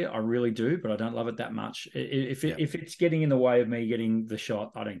photography gear. I really do, but I don't love it that much. If it's getting in the way of me getting the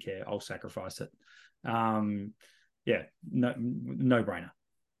shot, I don't care. I'll sacrifice it. No brainer.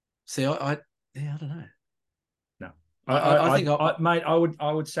 See, I don't know. No, I think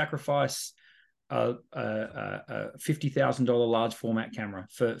I would sacrifice a $50,000 large format camera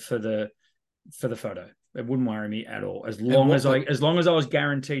for the photo. It wouldn't worry me at all, as long as I was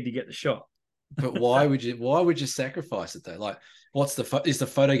guaranteed to get the shot. But why would you sacrifice it though? Like, is the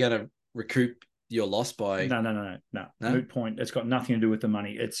photo going to recoup your loss by? No. Moot point. It's got nothing to do with the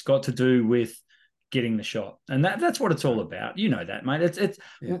money. It's got to do with getting the shot, and that's what it's all about. You know that, mate.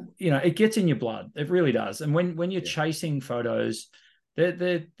 It gets in your blood. It really does. And when you're chasing photos,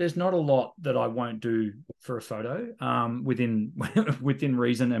 there's not a lot that I won't do for a photo, within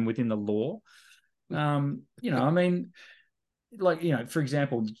reason and within the law. I mean, for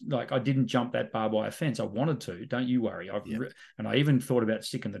example, like I didn't jump that barbed wire fence. I wanted to. Don't you worry. And I even thought about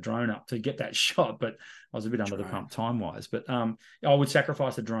sticking the drone up to get that shot, but I was a bit under the pump time wise. But I would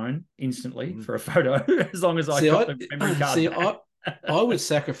sacrifice a drone instantly for a photo as long as I got the memory card back. I would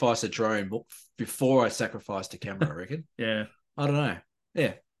sacrifice a drone before I sacrificed a camera, I reckon. Yeah. I don't know.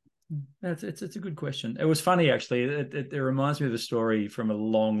 Yeah. It's a good question. It was funny, actually. It reminds me of a story from a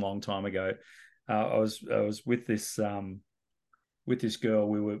long, long time ago. I was with this girl.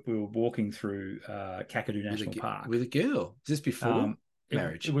 We were walking through Kakadu National Park with a girl. Is this before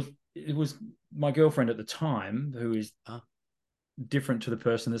marriage? It was my girlfriend at the time, who is different to the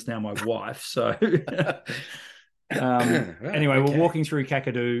person that's now my wife. So anyway, we're walking through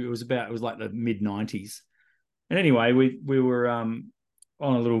Kakadu. It was like the mid-90s, And anyway, we were on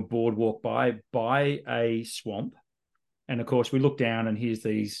a little boardwalk by a swamp, and of course we looked down and here's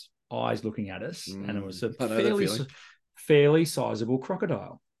these eyes looking at us, and it was a fairly sizable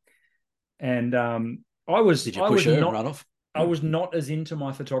crocodile. And Did you push her and run off? I was not as into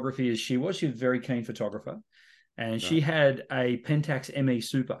my photography as she was. She was a very keen photographer, and she had a Pentax ME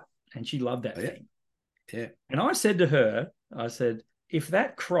Super, and she loved that thing. Yeah. And I said to her, if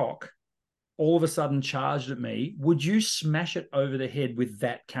that croc all of a sudden charged at me, would you smash it over the head with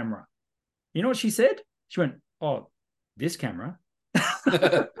that camera? You know what she said? She went, "Oh, this camera."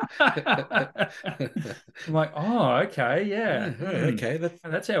 I'm like, "Oh, okay, yeah, okay,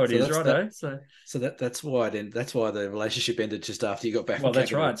 that's how it is, right?" So that's why the relationship ended just after you got back. Well,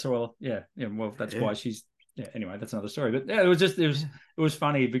 that's right. So, well, that's why she's. Yeah. Anyway, that's another story. But yeah, it was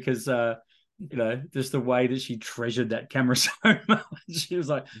funny because just the way that she treasured that camera so much. She was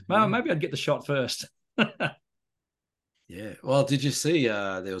like, "Well, maybe I'd get the shot first." Yeah. Well, did you see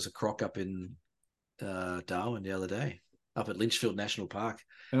there was a croc up in Darwin the other day, up at Lynchfield National Park?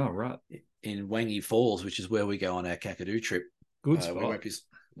 Oh, right. In Wangi Falls, which is where we go on our Kakadu trip. Good spot.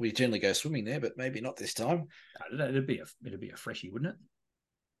 We generally go swimming there, but maybe not this time. It'd be a freshie, wouldn't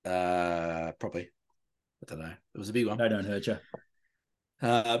it? Probably. I don't know. It was a big one. They don't hurt you.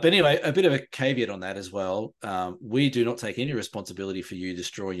 But anyway, a bit of a caveat on that as well. We do not take any responsibility for you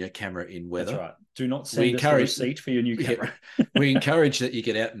destroying your camera in weather. That's right. Do not send us a receipt for your new camera. We encourage that you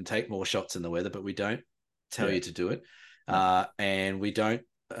get out and take more shots in the weather, but we don't tell you to do it. And we don't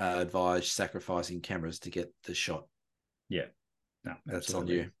advise sacrificing cameras to get the shot. Yeah. No, that's on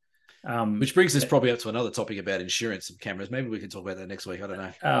you. Which brings us probably up to another topic about insurance of cameras. Maybe we can talk about that next week. I don't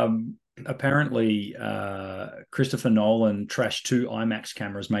know. Apparently, Christopher Nolan trashed 2 IMAX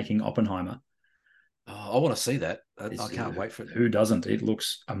cameras making Oppenheimer. Oh, I want to see that. I can't wait for it. Who doesn't? It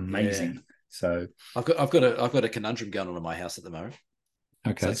looks amazing. Yeah. So I've got a conundrum going on in my house at the moment.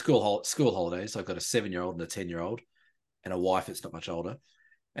 Okay. So it's school holidays. I've got a 7-year-old and a 10-year-old, and a wife that's not much older.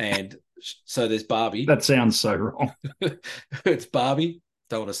 And so there's Barbie. That sounds so wrong. It's Barbie.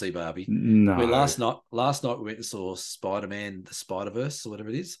 Don't want to see Barbie. No. Last night we went and saw Spider-Man, the Spider-Verse, or whatever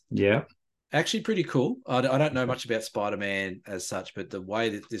it is. Yeah. Actually pretty cool. I don't know much about Spider-Man as such, but the way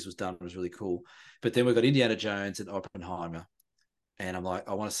that this was done was really cool. But then we've got Indiana Jones and Oppenheimer. And I'm like,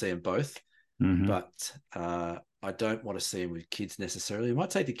 I want to see them both. Mm-hmm. But I don't want to see them with kids necessarily. I might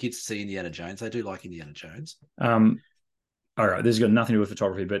take the kids to see Indiana Jones. They do like Indiana Jones. All right, this has got nothing to do with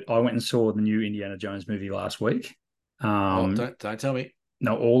photography, but I went and saw the new Indiana Jones movie last week. Don't tell me.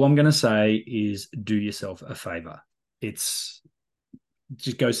 No, all I'm going to say is do yourself a favor. Just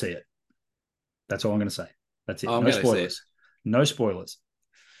go see it. That's all I'm going to say. That's it. No spoilers. No spoilers.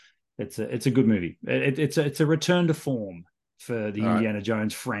 It's a good movie. It's a return to form for the Indiana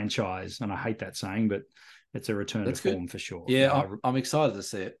Jones franchise, and I hate that saying, but it's a return to form for sure. Yeah, I'm excited to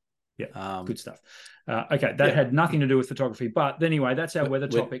see it. Yeah, good stuff. Okay, that had nothing to do with photography, but anyway, that's our weather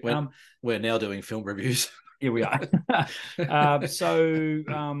topic. We're now doing film reviews. Here we are. So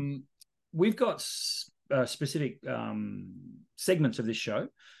we've got specific segments of this show.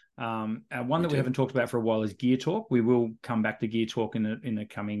 One that we haven't talked about for a while is Gear Talk. We will come back to Gear Talk in the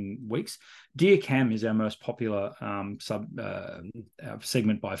coming weeks. Dear Cam is our most popular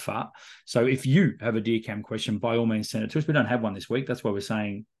segment by far. So if you have a Dear Cam question, by all means send it to us. We don't have one this week. That's why we're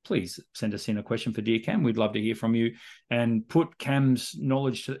saying, please send us in a question for Dear Cam. We'd love to hear from you and put Cam's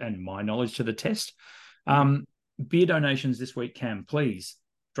knowledge and my knowledge to the test. Beer donations this week, Cam, please.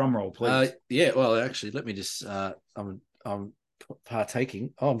 Drum roll, please. Well, actually, let me just I'm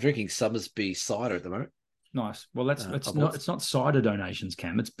partaking. I'm drinking Summersby cider at the moment. Nice. Well, it's not cider donations,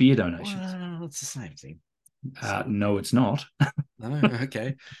 Cam. It's beer donations. Well, it's the same thing. No, it's not. No,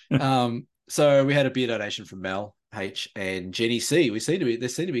 okay. So we had a beer donation from Mel H and Jenny C. They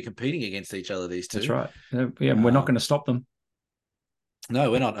seem to be competing against each other, these two. That's right. Yeah, we're not going to stop them.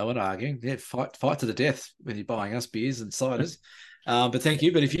 No, we're not arguing. Yeah, fight to the death when you're buying us beers and ciders. But thank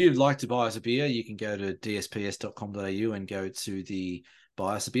you. But if you'd like to buy us a beer, you can go to dsps.com.au and go to the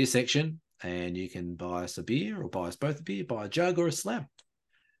buy us a beer section, and you can buy us a beer or buy us both a beer, buy a jug or a slab.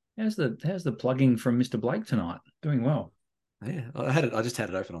 How's the plugging from Mr. Blake tonight? Doing well. Yeah, I just had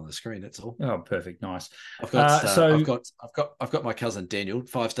it open on the screen. That's all. Oh, perfect, nice. I've got my cousin Daniel,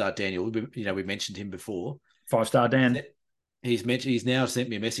 5-star Daniel. We mentioned him before. 5-star Dan. He's now sent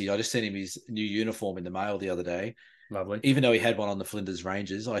me a message. I just sent him his new uniform in the mail the other day. Lovely. Even though he had one on the Flinders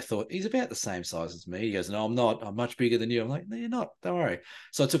Rangers, I thought he's about the same size as me. He goes, "No, I'm not. I'm much bigger than you." I'm like, "No, you're not. Don't worry."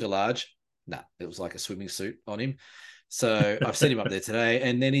 So I took a large. It was like a swimming suit on him. So I've sent him up there today,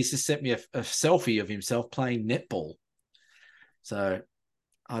 and then he's just sent me a selfie of himself playing netball. So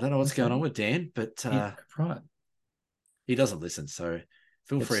I don't know what's going on with Dan, but right. He doesn't listen, so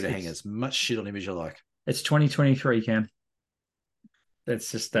feel free to hang It's as much shit on him as you like. it's 2023, Cam.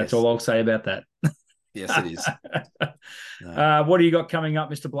 That's Yes. all I'll say about that. Yes, it is. No. What do you got coming up,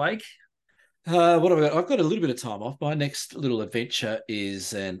 Mr. Blake? What have I got? I've got a little bit of time off. My next little adventure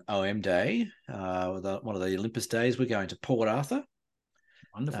is an OM day, one of the Olympus days. We're going to Port Arthur.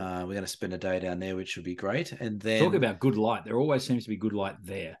 Wonderful. We're going to spend a day down there, which would be great. And Talk then, about good light. There always seems to be good light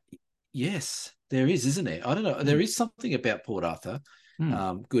there. yes, there is, isn't there? I don't know. There is something about Port Arthur,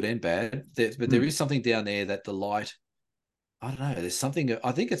 good and bad. But there is something down there that the light. I don't know. There's something.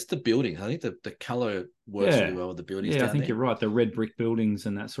 I think it's the buildings. I think the color works really well with the buildings down I think there. you're right. The red brick buildings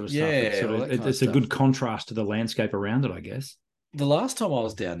and that sort of stuff. It's a good contrast to the landscape around it, I guess. The last time I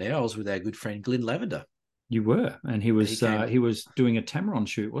was down there, I was with our good friend Glyn Lavender. You were, and he was doing a Tamron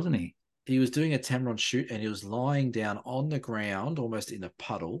shoot, wasn't he? He was doing a Tamron shoot, and he was lying down on the ground, almost in a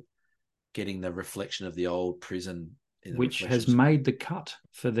puddle, getting the reflection of the old prison, which has made the cut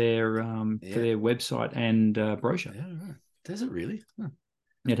for their website and brochure. Yeah, right. Does it really? Huh.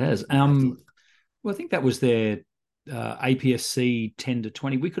 It has. Well, I think that was their APS-C 10 to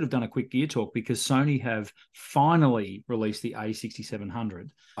 20. We could have done a quick gear talk because Sony have finally released the A6700.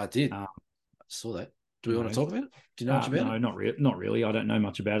 I did. I saw that. Do we want to talk about it? Do you know much about it? No, not really. I don't know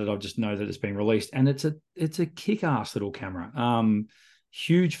much about it. I just know that it's been released, and it's a kick-ass little camera.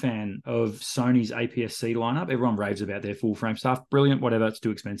 Huge fan of Sony's APS-C lineup. Everyone raves about their full frame stuff. Brilliant, whatever. It's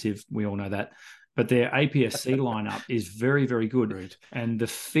too expensive. We all know that. But their APS-C lineup is very, very good. Right. And the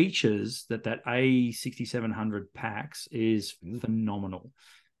features that A6700 packs is phenomenal.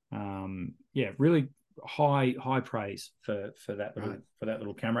 Really high praise for that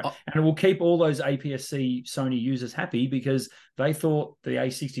little camera. And it will keep all those APS-C Sony users happy because they thought the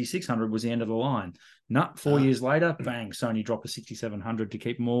A6600 was the end of the line. 4 years later, bang, Sony drop a 6700 to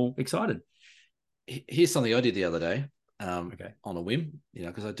keep them all excited. Here's something I did the other day on a whim,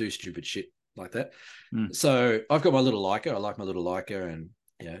 because I do stupid shit like that. So I've got my little Leica. I like my little Leica, and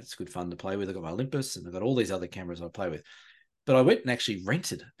it's good fun to play with. I've got my Olympus, and I've got all these other cameras I play with. But I went and actually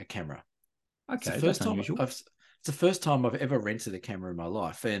rented a camera. Okay, it's the first time I've ever rented a camera in my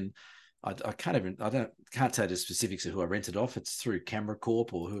life, and I can't say the specifics of who I rented off. It's through Camera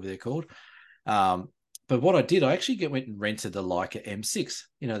Corp or whoever they're called. But what I did, I actually went and rented a Leica M6.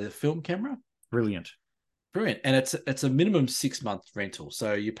 The film camera. Brilliant, and it's a minimum 6 month rental.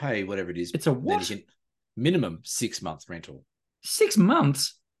 So you pay whatever it is. It's a what? Minimum 6 month rental. 6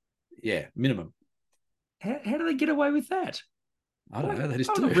 months. Yeah, minimum. How do they get away with that? I don't know. They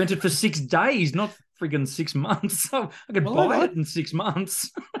just do. Rented for 6 days, not friggin' 6 months. So I could buy it in 6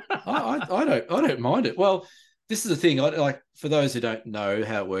 months. I don't mind it. Well, this is the thing. Like for those who don't know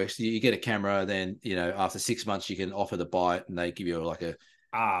how it works, you get a camera, then after 6 months you can offer to buy it, and they give you like a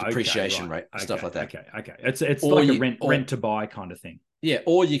depreciation rate, stuff like that. Okay. It's like a rent to buy kind of thing. Yeah,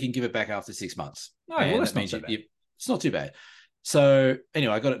 or you can give it back after 6 months. Oh, well, that's not so bad. It's not too bad. So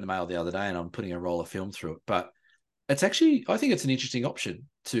anyway, I got it in the mail the other day, and I'm putting a roll of film through it. But it's actually, I think it's an interesting option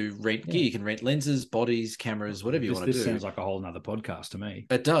to rent gear. You can rent lenses, bodies, cameras, whatever you want to do. This sounds like a whole nother podcast to me.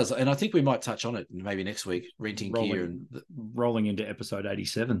 It does. And I think we might touch on it maybe next week, renting gear. And rolling into episode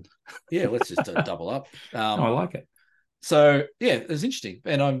 87. Yeah, let's just double up. I like it. So, yeah, it's interesting.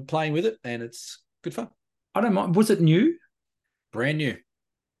 And I'm playing with it, and it's good fun. I don't mind. Was it new? Brand new.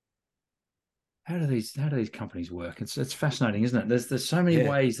 How do these companies work? It's fascinating, isn't it? There's so many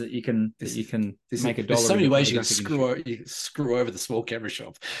ways that you can make a dollar. There's so many ways you can screw over the small camera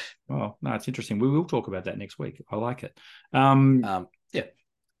shop. Well, no, it's interesting. We will talk about that next week. I like it.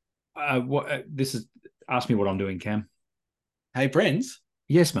 This is ask me what I'm doing, Cam. Hey, Brenz.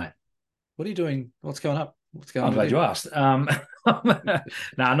 Yes, mate. What are you doing? What's going up? What's going on? I'm glad you asked.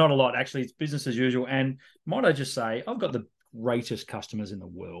 Not a lot actually. It's business as usual. And might I just say, I've got the greatest customers in the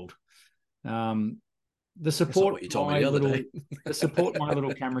world. The support my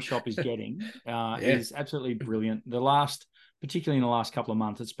little camera shop is getting is absolutely brilliant. Particularly in the last couple of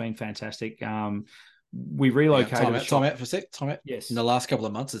months, it's been fantastic. We relocated. Time out for a sec. Time out. Yes. In the last couple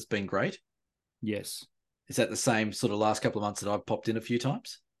of months, it's been great. Yes. Is that the same sort of last couple of months that I've popped in a few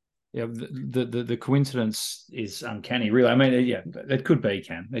times? Yeah, the coincidence is uncanny, really. I mean, it could be,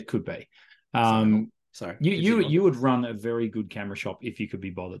 Cam. It could be. Sorry. You would run a very good camera shop if you could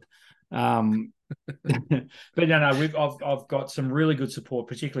be bothered. But no, I've got some really good support,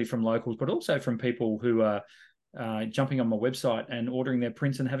 particularly from locals, but also from people who are jumping on my website and ordering their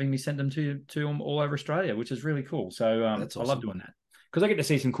prints and having me send them to them all over Australia, which is really cool. So that's awesome. I love doing that because I get to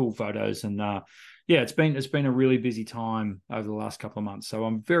see some cool photos, and it's been a really busy time over the last couple of months. So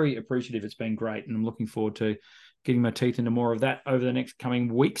I'm very appreciative. It's been great, and I'm looking forward to getting my teeth into more of that over the next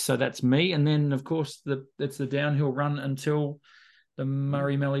coming weeks. So that's me. And then, of course, it's the downhill run until the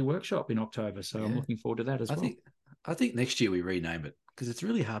Murray Melly workshop in October. So I'm looking forward to that as well. I think next year we rename it because it's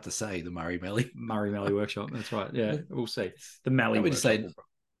really hard to say, the Murray Melly. Murray Melly workshop. That's right. Yeah, we'll see. The Melly Can't we workshop. just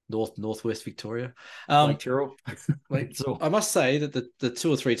say Northwest Victoria? Lake Tyrrell. I must say that the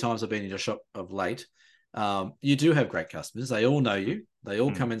 2 or 3 times I've been in your shop of late, you do have great customers. They all know you. They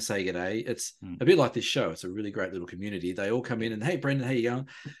all come and say g'day. It's a bit like this show. It's a really great little community. They all come in and, hey, Brendan, how you going?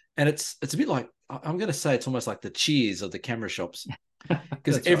 And it's a bit like, I'm going to say it's almost like the Cheers of the camera shops,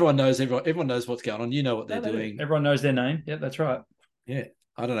 because everyone knows what's going on. You know what they're doing. Everyone knows their name. Yeah, that's right. Yeah.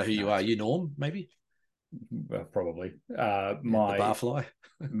 I don't know who you are. You Norm, maybe? Well, probably. The barfly.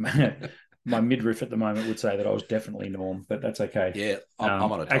 My midriff at the moment would say that I was definitely Norm, but that's okay. Yeah,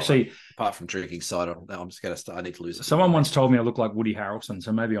 I'm on a diet. Actually, apart from drinking cider, I'm just going to start. I need to lose it. Someone once told me I look like Woody Harrelson,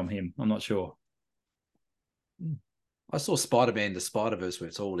 so maybe I'm him. I'm not sure. I saw Spider-Man, the Spider-Verse, where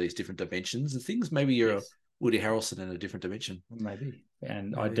it's all these different dimensions and things. Maybe you're a Woody Harrelson in a different dimension. Maybe.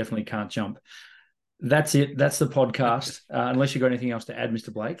 And I definitely can't jump. That's it. That's the podcast. Unless you've got anything else to add,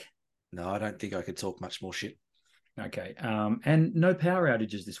 Mr. Blake. No, I don't think I could talk much more shit. Okay. And no power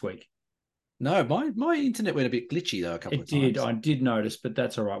outages this week. No, my internet went a bit glitchy, though, a couple of times. It did. I did notice, but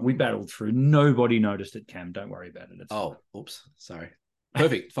that's all right. We battled through. Nobody noticed it, Cam. Don't worry about it. Oops. Sorry.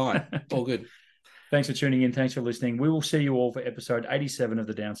 Perfect. Fine. All good. Thanks for tuning in. Thanks for listening. We will see you all for episode 87 of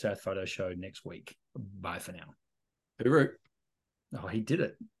the Down South Photo Show next week. Bye for now. Hooroo. Oh, he did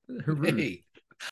it. Hooroo. Hey.